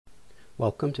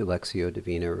Welcome to Lectio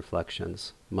Divina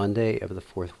Reflections, Monday of the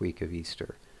fourth week of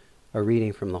Easter. A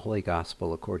reading from the Holy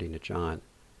Gospel according to John.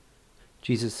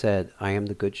 Jesus said, I am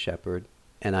the good shepherd,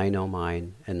 and I know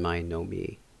mine, and mine know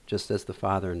me, just as the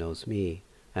Father knows me,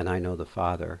 and I know the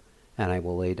Father, and I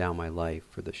will lay down my life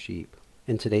for the sheep.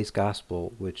 In today's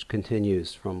Gospel, which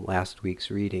continues from last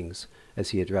week's readings as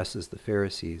he addresses the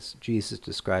Pharisees, Jesus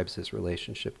describes his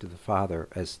relationship to the Father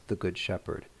as the good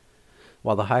shepherd.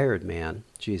 While the hired man,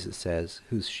 Jesus says,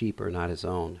 whose sheep are not his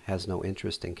own, has no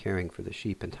interest in caring for the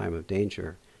sheep in time of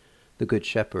danger, the good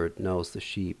shepherd knows the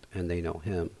sheep and they know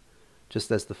him. Just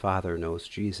as the Father knows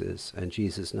Jesus and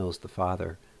Jesus knows the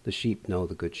Father, the sheep know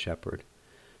the good shepherd.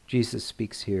 Jesus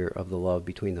speaks here of the love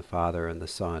between the Father and the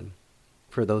Son.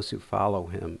 For those who follow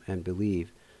him and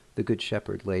believe, the good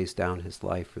shepherd lays down his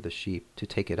life for the sheep to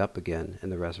take it up again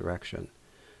in the resurrection.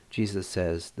 Jesus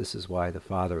says, this is why the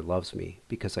Father loves me,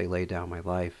 because I lay down my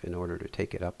life in order to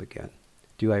take it up again.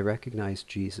 Do I recognize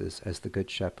Jesus as the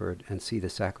Good Shepherd and see the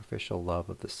sacrificial love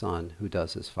of the Son who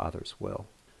does his Father's will?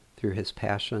 Through his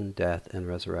passion, death, and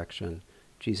resurrection,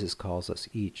 Jesus calls us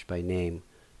each by name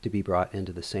to be brought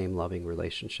into the same loving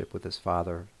relationship with his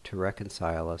Father, to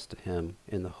reconcile us to him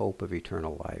in the hope of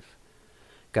eternal life.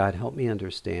 God, help me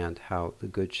understand how the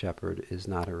Good Shepherd is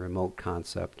not a remote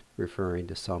concept referring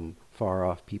to some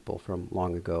far-off people from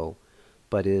long ago,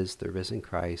 but is the risen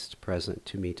Christ present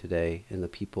to me today in the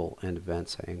people and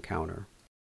events I encounter.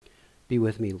 Be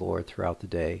with me, Lord, throughout the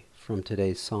day. From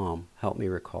today's psalm, help me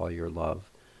recall your love.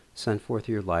 Send forth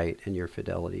your light and your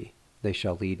fidelity. They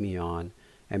shall lead me on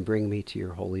and bring me to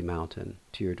your holy mountain,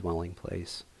 to your dwelling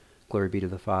place. Glory be to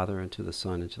the Father, and to the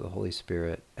Son, and to the Holy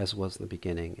Spirit, as was in the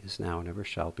beginning, is now, and ever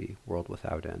shall be, world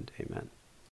without end. Amen.